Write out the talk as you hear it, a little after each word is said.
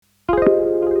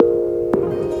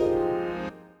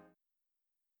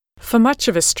For much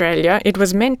of Australia, it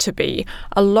was meant to be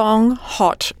a long,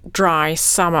 hot, dry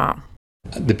summer.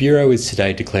 The Bureau is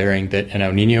today declaring that an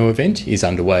El Nino event is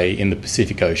underway in the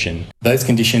Pacific Ocean. Those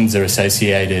conditions are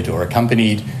associated or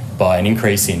accompanied by an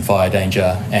increase in fire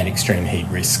danger and extreme heat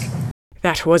risk.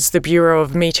 That was the Bureau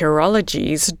of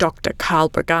Meteorology's Dr. Carl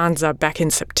Braganza back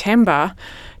in September,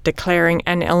 declaring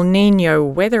an El Nino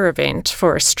weather event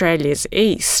for Australia's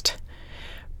east.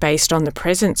 Based on the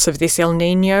presence of this El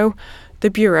Nino, the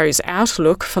Bureau's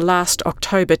outlook for last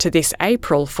October to this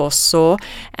April foresaw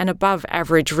an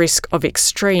above-average risk of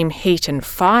extreme heat and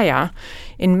fire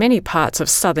in many parts of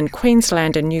southern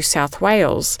Queensland and New South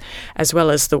Wales, as well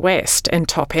as the west and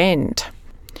top end.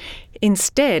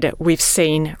 Instead, we've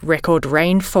seen record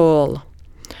rainfall.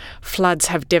 Floods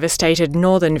have devastated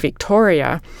northern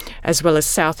Victoria, as well as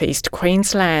southeast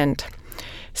Queensland.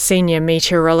 Senior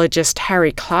meteorologist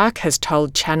Harry Clark has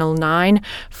told Channel 9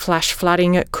 flash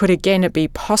flooding could again be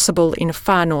possible in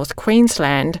far north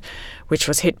Queensland, which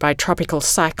was hit by tropical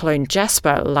cyclone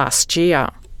Jasper last year.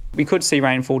 We could see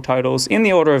rainfall totals in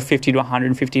the order of 50 to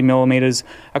 150 millimetres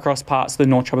across parts of the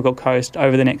North Tropical Coast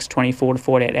over the next 24 to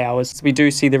 48 hours. We do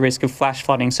see the risk of flash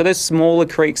flooding. So there's smaller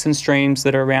creeks and streams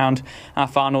that are around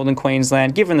far northern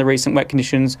Queensland, given the recent wet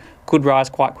conditions, could rise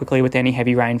quite quickly with any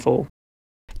heavy rainfall.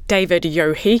 David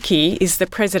Yohiki is the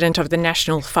president of the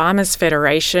National Farmers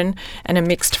Federation and a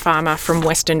mixed farmer from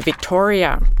Western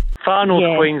Victoria. Far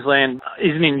north Queensland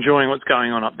isn't enjoying what's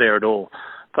going on up there at all.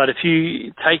 But if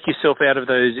you take yourself out of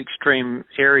those extreme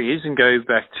areas and go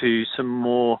back to some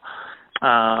more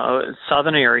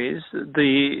southern areas,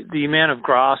 the amount of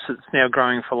grass that's now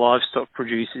growing for livestock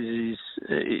producers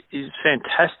is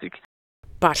fantastic.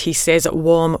 But he says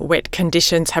warm, wet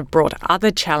conditions have brought other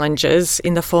challenges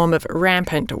in the form of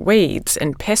rampant weeds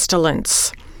and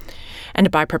pestilence.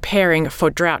 And by preparing for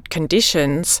drought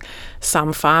conditions,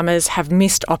 some farmers have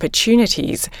missed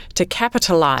opportunities to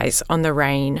capitalise on the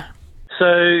rain. So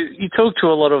you talk to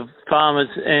a lot of farmers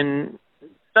and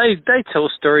they tell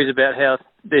stories about how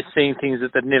they're seeing things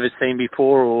that they've never seen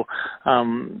before, or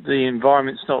the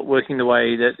environment's not working the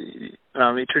way that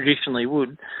it traditionally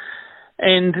would.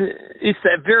 And it's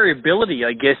that variability,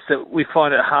 I guess, that we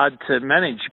find it hard to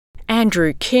manage.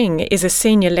 Andrew King is a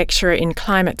senior lecturer in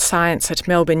climate science at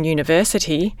Melbourne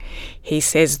University. He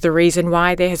says the reason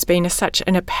why there has been such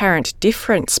an apparent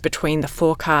difference between the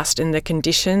forecast and the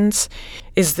conditions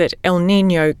is that El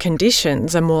Nino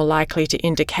conditions are more likely to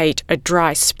indicate a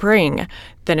dry spring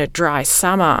than a dry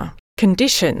summer.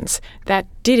 Conditions that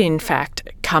did in fact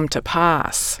come to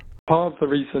pass. Part of the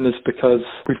reason is because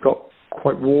we've got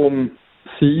quite warm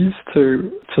seas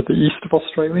to the east of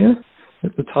Australia.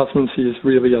 The Tasman Sea is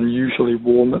really unusually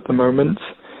warm at the moment,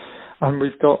 and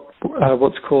we've got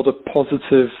what's called a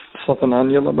positive southern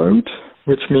annular mode,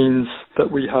 which means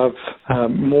that we have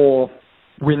more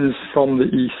winds from the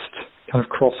east kind of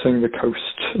crossing the coast,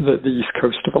 the east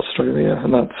coast of Australia,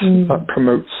 and that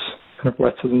promotes kind of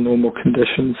wetter than normal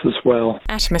conditions as well.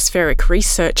 Atmospheric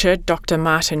researcher Dr.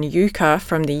 Martin Yucca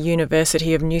from the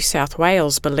University of New South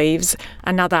Wales believes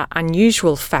another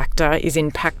unusual factor is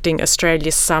impacting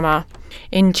Australia's summer.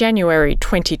 In January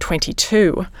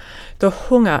 2022, the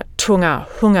Hunga Tunga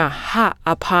Hunga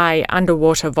Ha'apai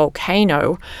underwater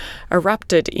volcano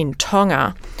erupted in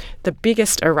Tonga, the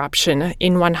biggest eruption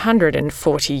in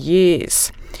 140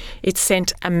 years. It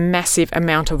sent a massive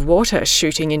amount of water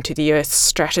shooting into the Earth's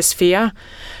stratosphere,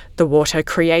 the water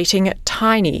creating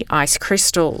tiny ice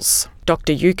crystals.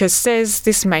 Dr. Yucca says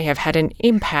this may have had an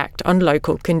impact on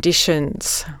local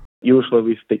conditions. Usually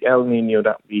with the El Nino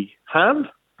that we have,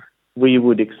 we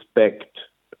would expect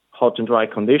hot and dry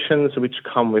conditions which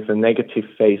come with a negative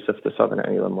phase of the southern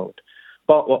annular mode.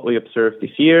 But what we observed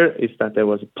this year is that there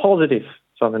was a positive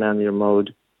southern annular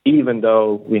mode, even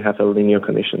though we have El Nino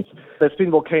conditions. There's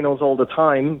been volcanoes all the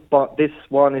time, but this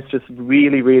one is just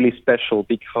really, really special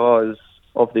because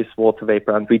of this water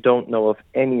vapor, and we don't know of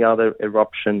any other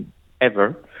eruption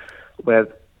ever where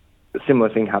a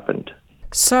similar thing happened.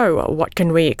 So, what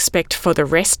can we expect for the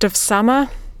rest of summer?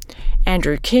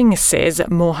 Andrew King says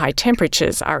more high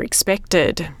temperatures are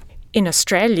expected. In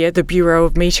Australia, the Bureau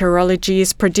of Meteorology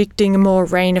is predicting more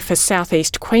rain for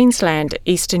southeast Queensland,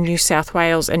 eastern New South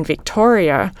Wales and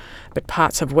Victoria, but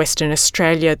parts of Western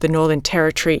Australia, the Northern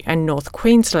Territory and North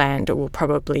Queensland will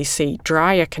probably see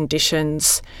drier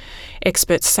conditions.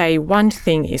 Experts say one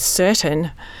thing is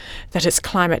certain, that as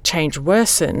climate change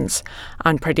worsens,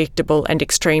 unpredictable and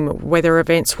extreme weather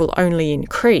events will only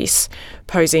increase,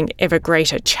 posing ever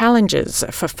greater challenges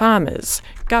for farmers,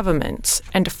 governments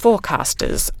and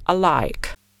forecasters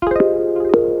alike.